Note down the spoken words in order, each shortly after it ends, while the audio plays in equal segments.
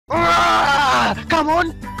come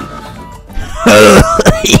on!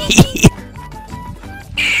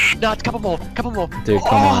 No, it's a couple more. Dude,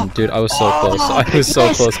 come on, dude. I was so close. I was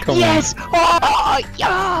so close. Come on. Yes! Oh,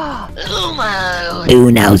 yeah! Uno!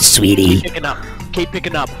 Uno, sweetie. Keep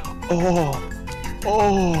picking up. Oh!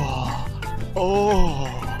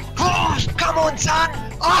 Gosh, come on, son!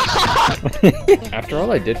 After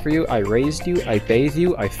all I did for you, I raised you, I bathed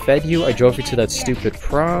you, I fed you, I drove you to that stupid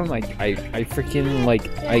prom, I freaking, like,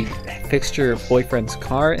 I fixed your boyfriend's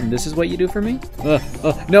car, and this is what you do for me?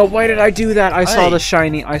 No, why did I do that? I saw the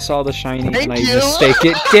shiny, and I mistake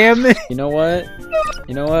it. Damn it! You know what?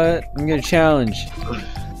 I'm gonna challenge.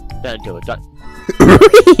 Don't do it, don't.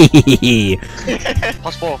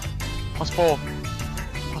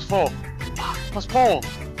 +4.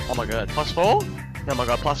 Oh my god, +4? Oh my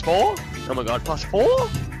god, +4? Oh my god, +4?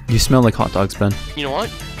 You smell like hot dogs, Ben. You know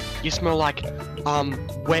what? You smell like,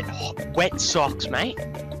 wet socks, mate.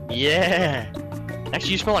 Yeah.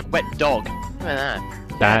 Actually, you smell like wet dog. Look at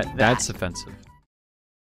that. That's offensive.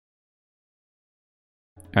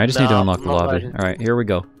 I just need to unlock the lobby. Alright, here we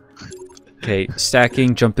go. Okay,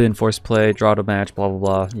 stacking, jump in, force play, draw to match, blah blah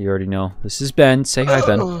blah. You already know. This is Ben. Say hi,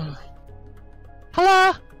 Ben.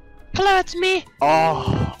 Hello? Hello, it's me.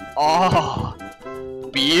 Oh,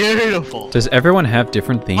 beautiful. Does everyone have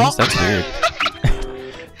different themes? That's weird.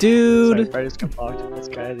 Dude. Sorry, that's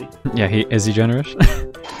crazy. Yeah, is he generous?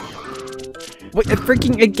 Wait,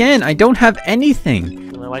 freaking again! I don't have anything.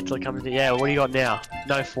 Wait till it comes to yeah. What do you got now?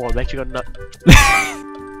 No 4. Bet you got no.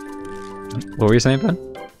 What were you saying, Ben?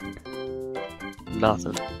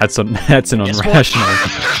 Nothing. That's an unrational.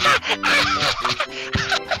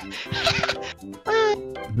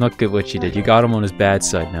 Not good what you did. You got him on his bad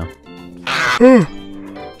side now. You're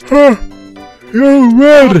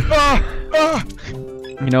red.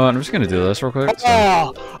 You know what? I'm just gonna do this real quick.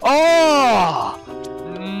 So.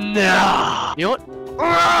 No. You know what?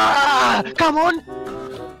 Come on.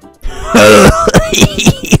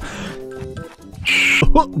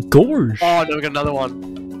 Gorge. Oh no, we got another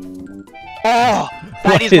one. Oh,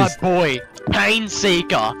 that is my boy, Pain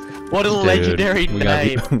Seeker. What a legendary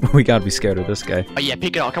name. We gotta be scared of this guy. Oh yeah,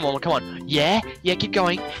 pick it up. Come on. Yeah, keep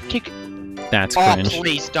going. That's cringe. Oh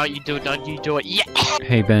please, don't you do it. Yeah.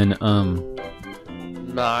 Hey Ben,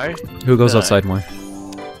 No. Who goes outside more?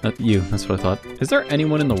 You, that's what I thought. Is there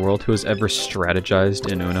anyone in the world who has ever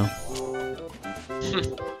strategized in Uno?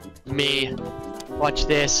 Me. Watch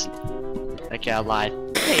this. Okay, I lied.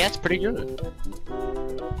 Hey, that's pretty good.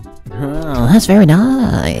 Oh, that's very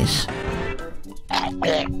nice.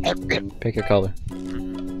 Pick a color.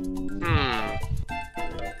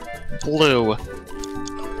 Blue.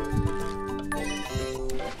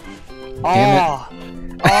 Damn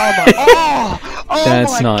it.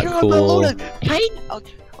 That's not cool.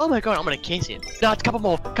 Oh my god, I'm gonna kiss him. No, it's a couple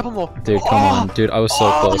more. Dude, come on. Dude, I was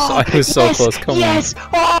so close. I was so close. Come on. Yes!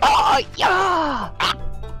 Oh, yeah!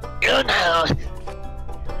 Uno!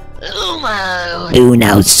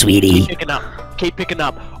 Uno, sweetie. Keep picking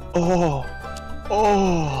up. Oh!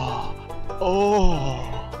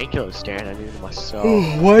 Inko was staring at me with my soul.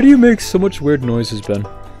 Why do you make so much weird noises, Ben?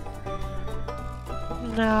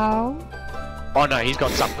 No. Oh no, he's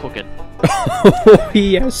got something cooking.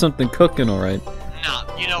 He has something cooking, alright. No,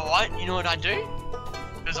 you know what? You know what I do?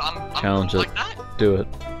 Because I'm challenge like it. that. Do it.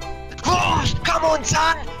 Gosh, come on,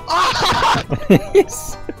 son! I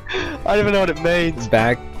don't even know what it means.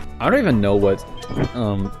 I don't even know what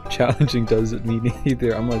challenging doesn't mean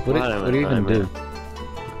either. I'm like, what do you even do?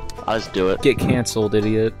 I just do it. Get cancelled,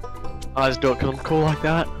 idiot. I just do it because I'm cool like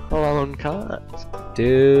that. Oh, I'm on cards.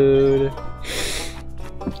 Dude.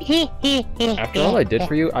 After all I did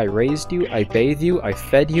for you, I raised you, I bathed you, I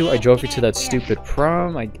fed you, I drove you to that stupid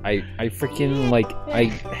prom, I freaking, like,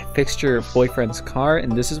 I fixed your boyfriend's car,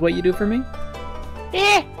 and this is what you do for me?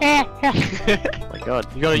 Oh my god,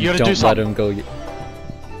 you gotta do something. Don't let him go.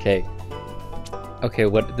 Okay. Okay,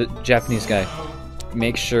 what, the Japanese guy.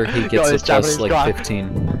 Make sure he gets a plus, like,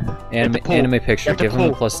 15. Anime picture, give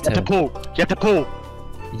him a plus 10. You have to pull!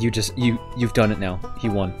 You've done it now. He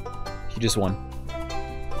won. He just won.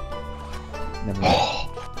 Never mind.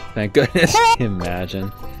 Thank goodness.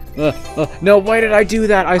 Imagine. No, why did I do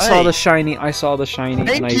that? I saw the shiny, and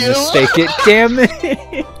I mistake it. Damn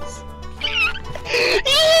it!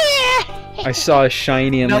 I saw a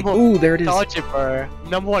shiny, and I'm like, ooh, there it is. I told you, bro.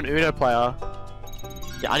 #1 Uno player.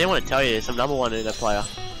 Yeah, I didn't want to tell you this. I'm #1 Uno player.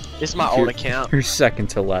 This is my old account. You're second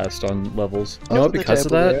to last on levels. You know what? Because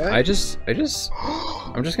of that, I'm just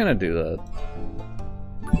gonna do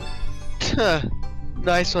that.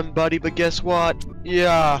 Nice one, buddy. But guess what?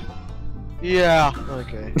 Yeah.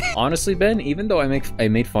 Okay. Honestly, Ben, even though I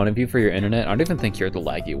made fun of you for your internet, I don't even think you're the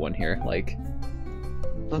laggy one here. Like,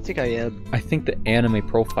 don't think I am. I think the anime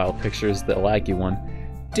profile picture is the laggy one.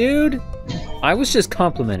 Dude, I was just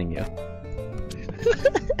complimenting you.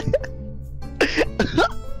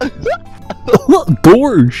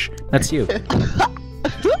 Gorge! That's you.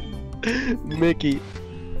 Mickey.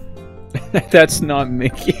 That's not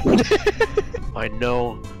Mickey. I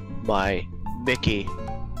know my Mickey.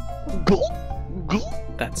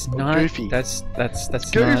 That's not Goofy. That's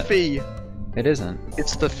Goofy. not. It isn't.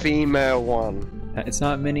 It's the female one. It's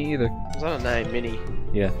not Minnie either. Is that a name, Minnie?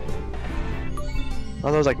 Yeah. I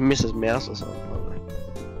thought it was like Mrs. Mouse or something.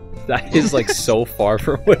 That is like so far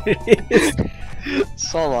from what it is.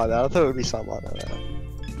 Something like that. I thought it would be something like that.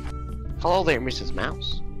 Hello there, Mrs.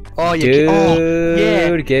 Mouse. Oh, yeah.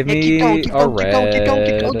 Dude, give me a red.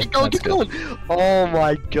 Keep going. Oh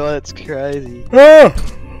my god, it's crazy.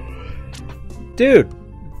 Dude.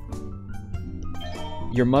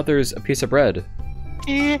 Your mother's a piece of bread.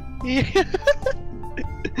 Yeah.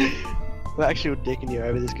 We're actually dicking you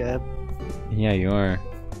over this game. Yeah, you are.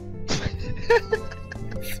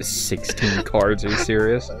 16 cards, are you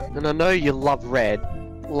serious? And I know you love red.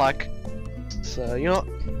 Like, so you're not.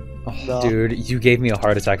 Oh, No. Dude, you gave me a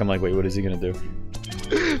heart attack. I'm like, wait, what is he gonna do?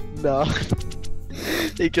 No.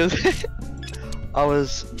 Because I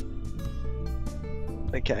was.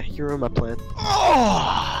 Okay, you ruined my plan.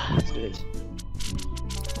 Oh! Let's do this.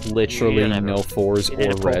 Literally Yeah, no fours you need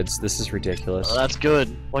or a pull. reds. This is ridiculous. Oh, that's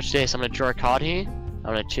good. Watch this. I'm gonna draw a card here. I'm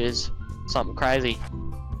gonna choose something crazy.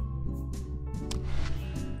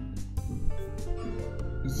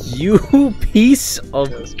 You piece of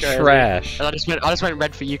That's crazy. trash. And I just went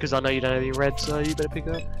red for you because I know you don't have any red, so you better pick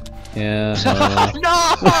it up. Yeah.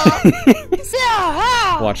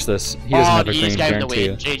 No! Watch this. He doesn't have a you green, just gave him the guarantee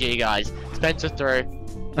win. GG, guys. Spencer threw.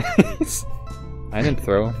 I didn't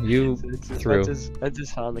throw. You threw. That's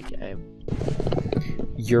just how the game.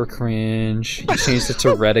 You're cringe. You changed it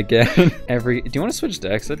to red again. Do you want to switch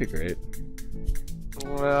decks? That'd be great.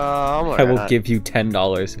 Well, I will give you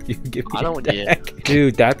 $10 if you give me I don't a deck.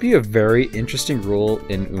 Dude, that'd be a very interesting rule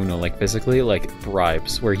in Uno, like physically, like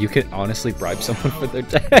bribes, where you can honestly bribe someone for their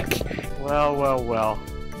deck. Well.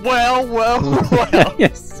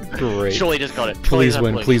 Yes, great. Surely just got it. Please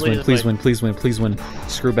win, please win, please win, please win, please win.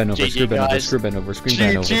 Screw Ben over, GG, screw Ben over, guys. screw Ben over, screw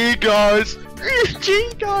Ben over. GG, guys.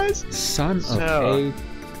 GG, guys. Son of So,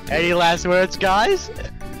 any last words, guys?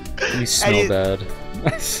 you smell bad.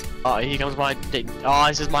 Oh, here comes my. Oh,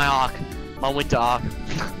 this is my arc. My winter arc.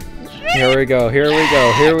 Here we go, here we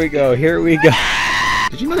go, here we go, here we go.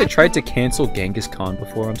 Did you know they tried to cancel Genghis Khan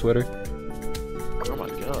before on Twitter? Oh my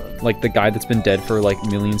god. Like the guy that's been dead for like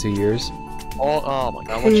millions of years? Oh my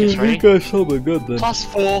god, what's his You rating? guys something good then.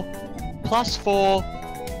 +4. +4.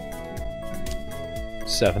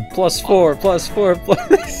 7. +4, +4,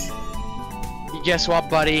 plus. You guess what,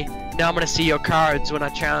 buddy? Now I'm gonna see your cards when I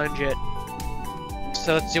challenge it.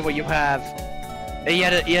 So let's see what you have. He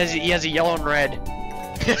has a yellow and red.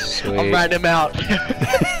 Sweet. I'm writing him out.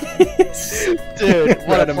 Dude,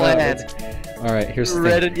 what a plan. Alright, here's the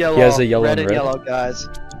Red thing. and yellow. He has a yellow red and and red. yellow, guys.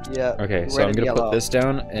 Yeah. Okay, so red I'm and gonna yellow. put this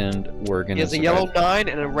down and we're gonna He has a survive. yellow 9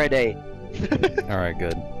 and a red 8. Alright,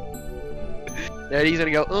 good. Then he's gonna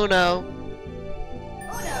go Uno.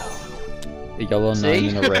 A yellow 9 See?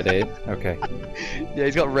 and a red 8. Okay. Yeah,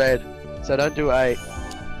 he's got red. So don't do 8.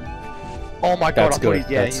 Oh my god, That's I thought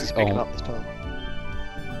good. he's picking up this time.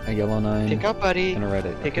 A yellow 9 Pick up, buddy. and a red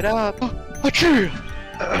 8. Pick it up. Achoo!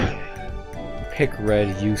 Pick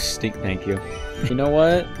red, you stink. Thank you. You know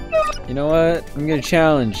what? You know what? I'm gonna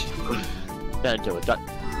challenge. Don't do it. Don't.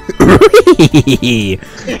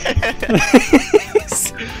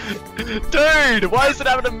 Dude, why is it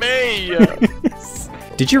happening to me?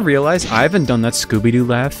 Did you realize I haven't done that Scooby-Doo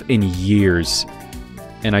laugh in years?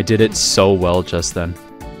 And I did it so well just then.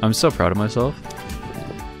 I'm so proud of myself.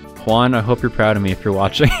 Juan, I hope you're proud of me if you're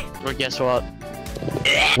watching. Well, guess what?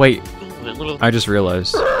 Wait, Little. I just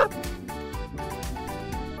realized.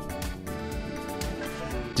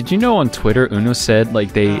 Did you know on Twitter, Uno said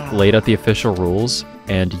like they laid out the official rules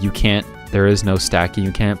and you can't, there is no stacking,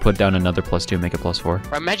 you can't put down another +2 and make it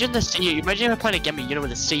 +4. Imagine the CEO. Imagine if we're playing a game, you know, with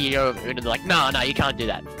the CEO of Uno. They're like, no, you can't do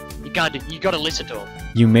that. You can't do. You gotta listen to him.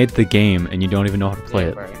 You made the game and you don't even know how to play Yeah,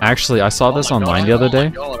 it. bro. Actually, I saw this online the other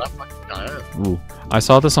day. Oh my god, I fucking know. Ooh. I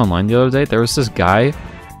saw this online the other day. There was this guy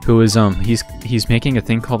who is he's making a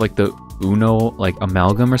thing called like the Uno like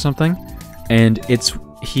amalgam or something, and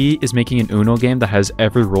he is making an Uno game that has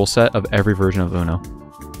every rule set of every version of Uno.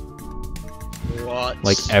 What?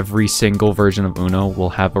 Like every single version of Uno will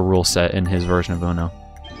have a rule set in his version of Uno.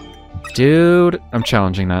 Dude, I'm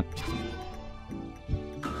challenging that.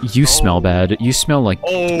 You smell bad. You smell like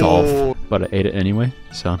golf, but I ate it anyway,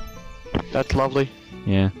 so. That's lovely.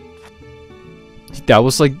 Yeah. That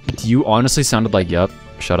was like, you honestly sounded like, yup,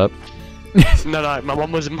 shut up. No, my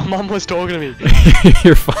mom was talking to me.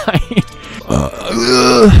 You're fine.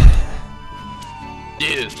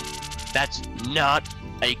 Dude, that's not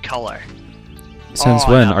a color. Since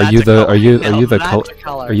Oh, when? now Are that's you a the color. are you Now are you the that's a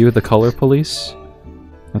color. are you the color police?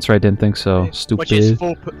 That's right, I didn't think so. Which is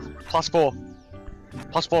Stupid. plus 4.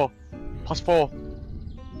 Plus 4. Plus 4.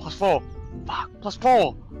 Plus 4. Fuck. Plus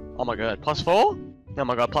 4. Oh my god. Plus 4? Oh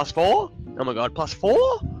my god. Plus 4? Oh my god. Plus 4?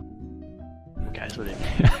 Okay, that's what it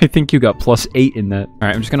is. I think you got +8 in that.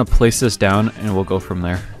 Alright, I'm just gonna place this down and we'll go from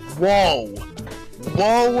there. Whoa.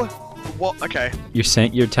 Whoa. What? Okay.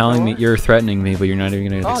 You're telling me, you're threatening me, but you're not even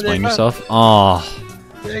gonna Oh, there explain you go. yourself? Oh.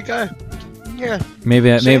 There you go. Yeah.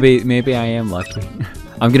 Maybe See? maybe I am lucky.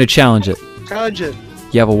 I'm gonna challenge it. Challenge it.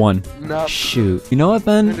 You have a 1. No. Shoot. You know what,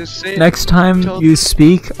 Ben? Just say it. Next time Told- you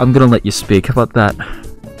speak, I'm gonna let you speak. How about that?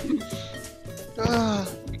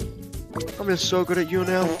 I'm just so good at you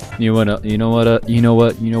now. You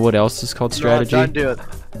know what else is called strategy? No, don't do it.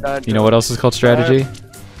 Don't You do know it. what else is called strategy?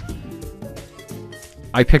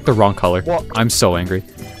 I picked the wrong color. What? I'm so angry.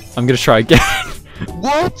 I'm gonna try again.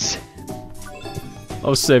 What? I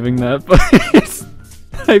was saving that, but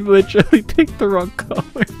I literally picked the wrong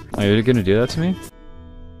color. Are you gonna do that to me?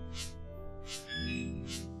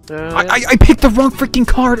 I picked the wrong freaking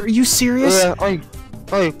card. Are you serious?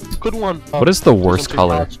 Hey, good one. What is the worst Something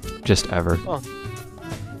color else. just ever? Oh.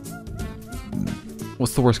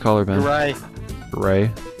 What's the worst color, Ben? Gray.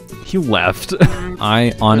 Gray. He left.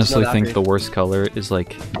 I honestly not think happy. the worst color is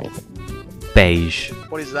like beige,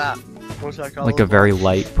 What is that? What's that color? like a very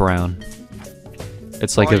light brown.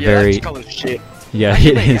 It's like oh, a yeah, very That's color shit. yeah. Actually,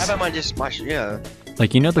 It mate, is How about I just smash it? Yeah.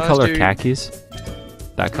 like, you know the Let's color do- khakis.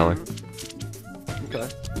 That color. Okay.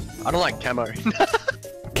 I don't like camo.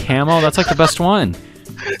 Camo. That's like the best one.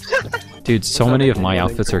 Dude, so Does that many make of my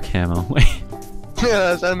anyone outfits are camo.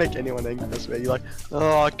 Yeah, that doesn't make anyone angry. That's where you're like,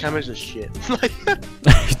 oh, camo's just shit.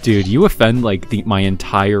 Dude, you offend like my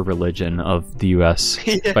entire religion of the U.S.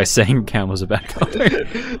 Yeah. by saying camo's a bad color.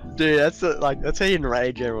 Dude, that's how you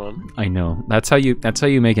enrage everyone. I know. That's how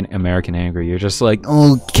you make an American angry. You're just like,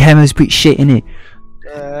 oh, camo's pretty shit in it.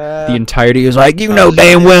 The entirety is like, you know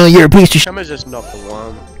damn well you're a piece of shit. Camo's just not the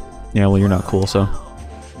one. Yeah, well, you're not cool, so.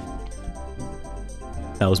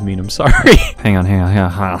 That was mean, I'm sorry. hang on.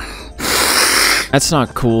 That's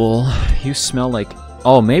not cool. You smell like...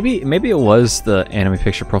 Oh, maybe it was the anime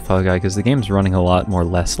picture profile guy, because the game's running a lot more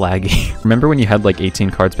less laggy. Remember when you had like 18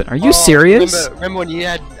 cards? But are you serious? Remember when you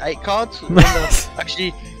had 8 cards? Remember, actually,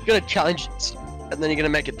 you gotta challenge it, and then you're gonna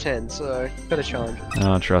make it 10, so you gotta challenge it. I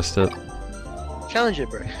don't trust it. Challenge it,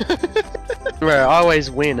 bro. Bro, I always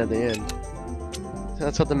win at the end.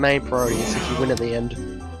 That's what the main priority is, if you win at the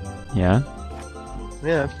end. Yeah?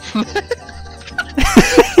 Yeah.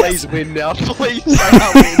 Please win now, please.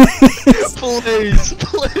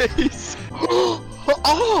 Please.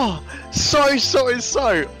 Oh, so.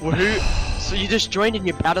 So you just joined and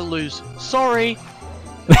you're about to lose. Sorry.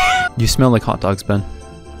 You smell like hot dogs, Ben.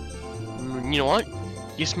 You know what?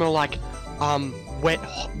 You smell like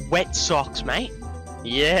wet socks, mate.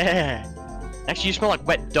 Yeah. Actually, you smell like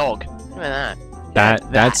wet dog. Look at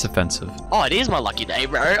that. That's offensive. Oh, it is my lucky day,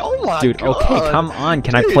 bro. Oh my Dude, god. okay, come on.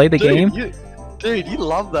 Can I play the game? Dude, you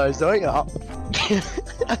love those, don't you?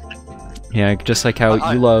 Yeah, just like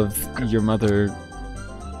how you love your mother.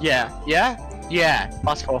 Yeah.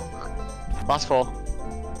 Plus 4.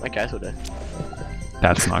 Okay, that's what I do.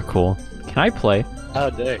 That's not cool. Can I play? I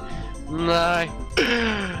do. No.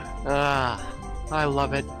 I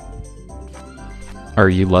love it. Are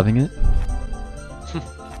you loving it?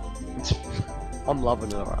 I'm loving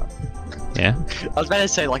it, alright. Yeah? I was about to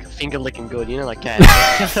say like finger licking good, you know, like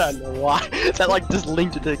KFC. I don't know why. That like just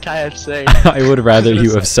linked it to KFC. I would rather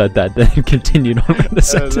you have said that than continued on with the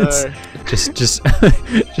sentence. Just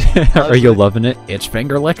are you loving it? It's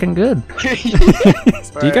finger licking good. Do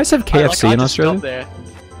you guys have KFC in Australia?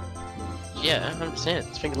 Yeah, 100%.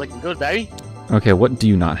 It's finger licking good, baby. Okay, what do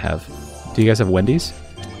you not have? Do you guys have Wendy's?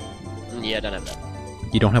 Yeah, I don't have that.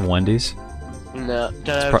 You don't have Wendy's? No,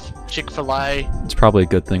 don't have Chick-fil-A. It's probably a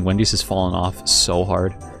good thing. Wendy's has fallen off so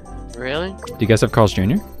hard. Really? Do you guys have Carl's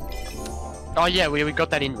Jr.? Oh yeah, we got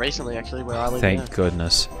that in recently actually where I live. Thank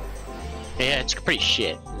goodness. Yeah, it's pretty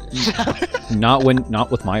shit. Not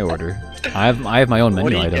with my order. I have my own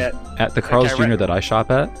menu item get? at the Carl's Okay, Jr. right. that I shop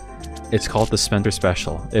at. It's called the Spencer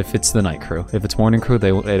Special. If it's the night crew, if it's morning crew, they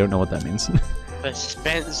don't know what that means.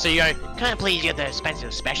 So you go, can I please get the Spencer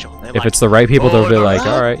special? They're If like, it's the right people, they'll be "Oh, like,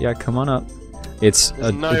 no." all right, yeah, come on up. It's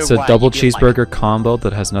There's no a way double you'd be like- cheeseburger combo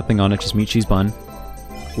that has nothing on it, just meat, cheese, bun.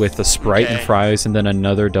 with a Sprite and Okay. fries, and then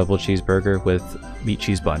another double cheeseburger with meat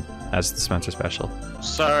cheese bun as the Spencer special.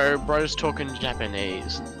 So, bro's talking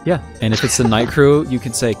Japanese. Yeah, and if it's the night crew, you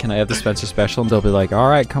can say, "Can I have the Spencer special?" And they'll be like, "All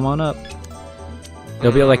right, come on up."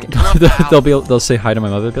 They'll be like, they'll say hi to my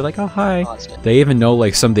mother. They'll be like, "Oh, hi." Oh, that's it. They even know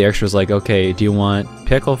like some of the extras, like, "Okay, do you want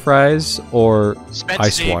pickle fries or Spencer,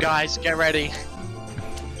 ice see you water?" guys, get ready.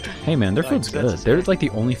 Hey man, their Like, food's that's good. They're like the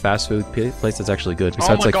only fast food place that's actually good,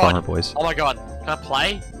 besides my like God. Farmer Boys. Oh my god, can I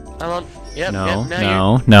play? Come on. Yep, No, yep,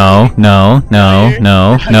 now no, no, no, no, you-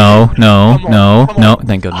 no, no, no, Come on, no, come no. on.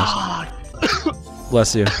 Thank goodness. Ah.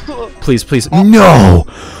 Bless you. Please, please. No!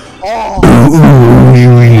 Oh!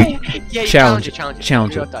 Yeah, you Challenge it, challenge it.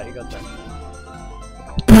 challenge You it. got that, you got that.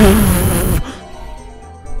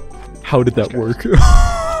 How did that work?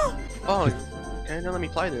 Oh, okay, now let me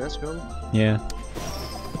play then, that's cool. Yeah.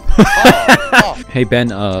 Oh, Hey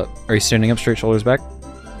Ben, are you standing up straight, shoulders back?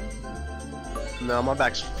 no, my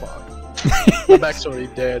back's fucked. My back's already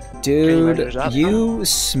dead. Dude, measure that? you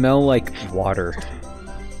smell like water.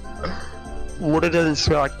 Water doesn't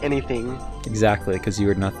smell like anything. Exactly, because you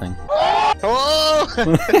were nothing. Oh!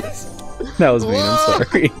 That was mean, I'm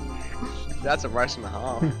sorry. That's a roast and a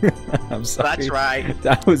half. I'm sorry. That's right.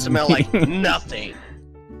 That was Smell mean. like nothing.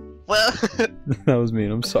 Well, That was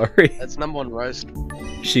mean, I'm sorry. that's #1 roast.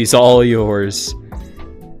 She's all yours.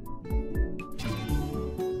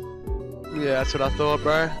 Yeah, that's what I thought,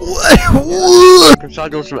 bro. What? I can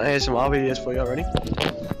start doing some ASMR videos for you already.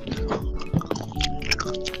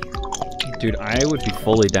 Dude, I would be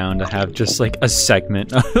fully down to have just like a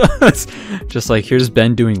segment. Just like, here's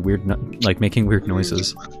Ben doing weird, like making weird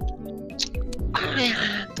noises.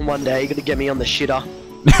 One day you're gonna get me on the shitter.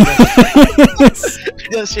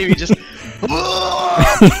 You'll see me just.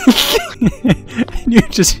 And you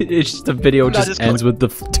just, it's just the video No, just just ends with the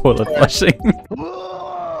toilet flushing.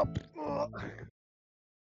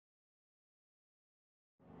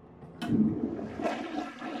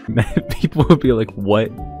 Man, people would be like, what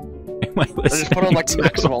am I I listening just put on like to?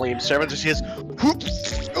 max volume, so everyone just hears.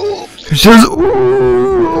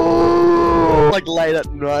 Like late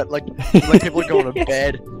at night, like people are going to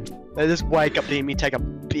bed. They just wake up to hear me take a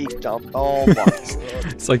big dump. Oh my god.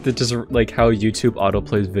 It's like the just like how YouTube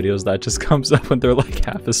autoplays videos that just comes up when they're like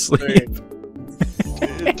half asleep.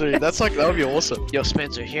 Dude, that's like, that would be awesome. Yo,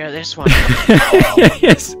 Spencer, hear this one.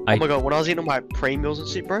 Yes. Oh my god, when I was eating my pre-meals and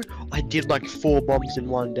shit, bro, I did like 4 bombs in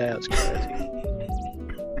one day. That's crazy.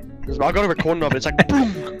 'Cause I got a recording of it. It's like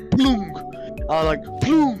boom, boom. I was like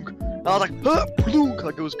boom. I was like boom.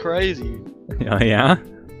 Like it was crazy. Oh yeah?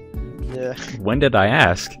 Yeah. When did I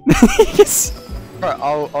ask? Bro,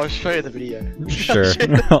 I'll show you the video. Sure.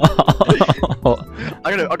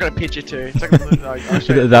 I got a picture too. It's like I'll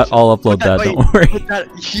show you the That picture. I'll upload that, wait, don't worry. Put that,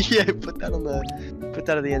 yeah, put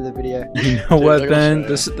that at the end of the video. You know Dude, what, I gotta Ben?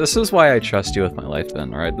 show you. This is why I trust you with my life,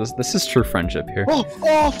 Ben, alright? This is true friendship here. Oh,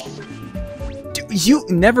 Dude, you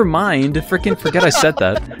never mind. Freaking forget I said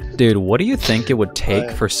that. Dude, what do you think it would take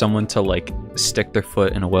What? for someone to like stick their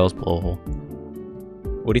foot in a whale's blowhole?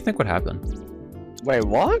 What do you think would happen? wait,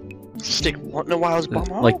 what? Stick what in a whale's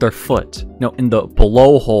bumhole? Like their foot. No, in the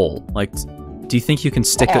blowhole. Like, do you think you can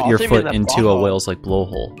stick Oh, your I think foot in the into a bumhole. whale's like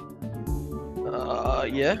blowhole?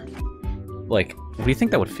 Yeah. Like, what do you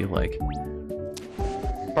think that would feel like?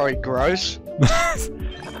 Probably gross. I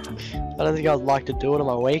don't think I'd like to do it on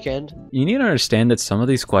my weekend. You need to understand that some of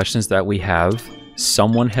these questions that we have,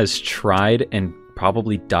 someone has tried and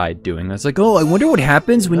probably died doing. That's like, oh, I wonder what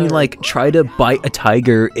happens when you like try to bite a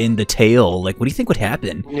tiger in the tail. Like, what do you think would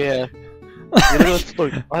happen? Yeah. You know,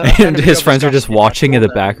 look, And his friends are just watching in the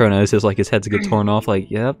background as his like his heads get torn off.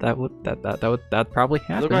 Like, yep, that probably Look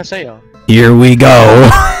what I happen. say, y'all. Here we go.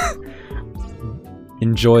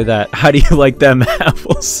 Enjoy that. How do you like them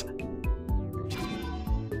apples?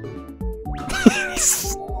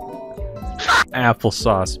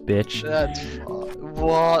 Applesauce, bitch. That's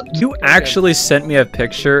what? You actually sent me a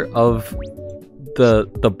picture of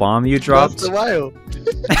the bomb you That's dropped. the whale.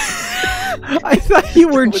 I thought you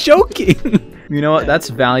were joking. You know what? That's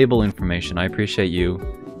valuable information. I appreciate you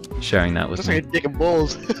sharing that with Looks me. like a dick and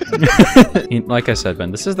balls. Like I said,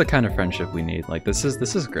 Ben, this is the kind of friendship we need. Like this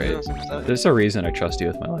is great. There's a reason I trust you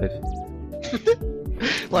with my life.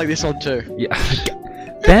 Like this one too. Yeah.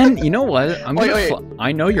 Ben, you know what? Wait.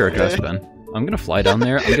 I know your address, Ben. I'm gonna fly down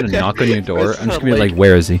there. I'm gonna knock on your door. I'm just gonna be Like- like,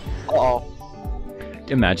 "Where is he?" Oh.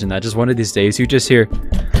 Imagine that. Just one of these days, you just hear,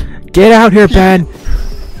 "Get out here, Ben!"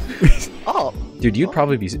 Oh. Dude, you'd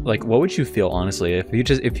probably be like, what would you feel honestly if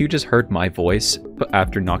you just heard my voice but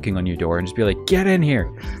after knocking on your door and just be like, "Get in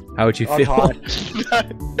here"? How would you I'm feel? hard.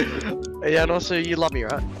 Yeah, and also you love me,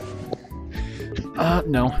 right?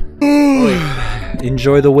 No.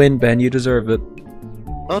 Enjoy the win, Ben. You deserve it.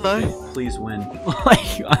 Oh no. Please win.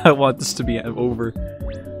 I want this to be over.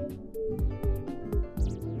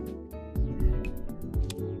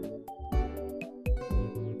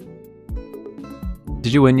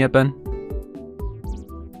 Did you win yet, Ben?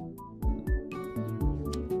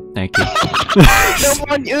 Thank you. Come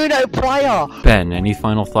on, Uno player. Ben, any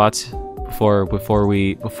final thoughts before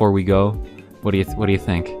we go? What do you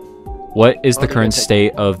think? What is the current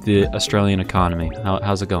state of the Australian economy?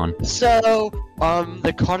 How's it going? So, the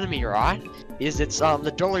economy, right? Is it's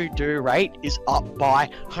the dollar-do rate is up by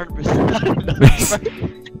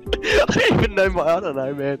 100%. I don't even know I don't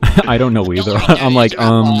know, man. I don't know either. I'm like,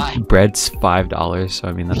 bread's $5, so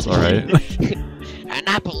I mean that's all right. An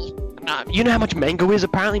apple. You know how much mango is?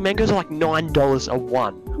 Apparently, mangoes are like $9 a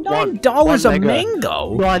one. $9 a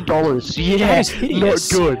mango? $9. Yeah. That is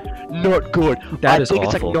hideous. Not good. Not good. That is I think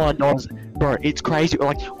awful. it's like $9. Bro, it's crazy.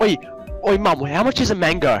 Like, oi, mum, how much is a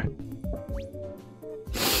mango?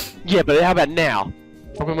 Yeah, but how about now?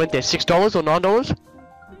 When we went there, $6 or $9?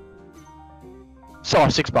 So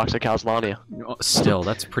 $6 at Calzlania. Still,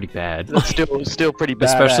 that's pretty bad. That's still pretty bad.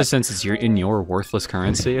 Especially since it's in your worthless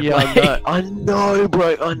currency. Yeah, I know,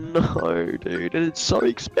 bro. I know, dude. And it's so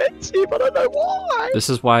expensive. I don't know why. This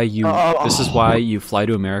is why you fly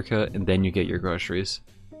to America and then you get your groceries.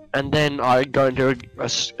 And then I go into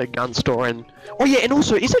a gun store and... Oh yeah, and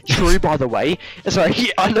also, is it true, by the way...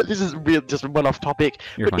 Sorry, I know this is real, just went off topic.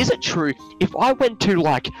 But is it true, if I went to,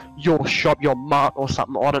 like, your shop, your mart or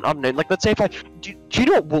something, I don't know, like, let's say if I... Do you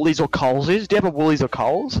know what Woolies or Coles is? Do you have a Woolies or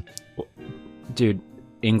Coles? Dude,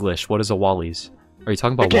 English, what is a Wally's? Are you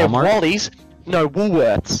talking about Okay, Walmart? Wally's? No,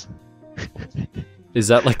 Woolworths. Is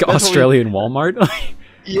that like Australian Walmart?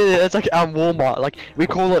 Yeah, it's like Walmart. Like we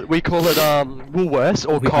call it Woolworths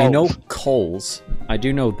or Coles. I know Coles. I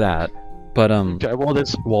do know that, but Okay,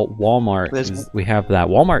 well, Walmart. We have that.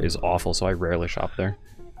 Walmart is awful, so I rarely shop there.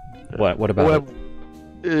 What about it?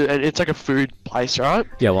 And it's like a food place, right?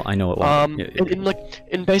 Yeah, well, I know it.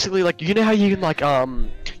 And basically, like, you know how you can like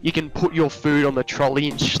you can put your food on the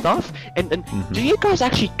trolley and stuff. And do you guys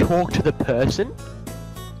actually talk to the person?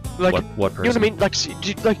 Like, what person? You know what I mean?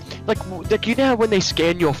 Like you know how when they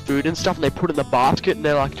scan your food and stuff and they put it in the basket and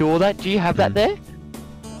they like do all that? Do you have that there?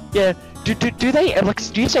 Yeah. Do they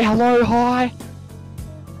like? Do you say hello, hi?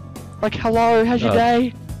 Like, hello, how's your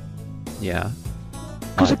day? Yeah.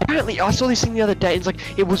 Because apparently I saw this thing the other day. It's like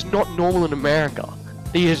it was not normal in America.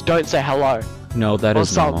 You just don't say hello. No, that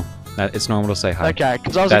is normal. It's normal to say hi. Okay,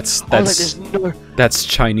 because I was like, there's no... That's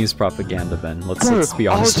Chinese propaganda, Ben. Let's be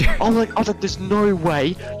honest here. I was like, there's no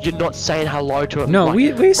way you're not saying hello to it. No,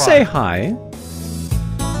 like, we say hi.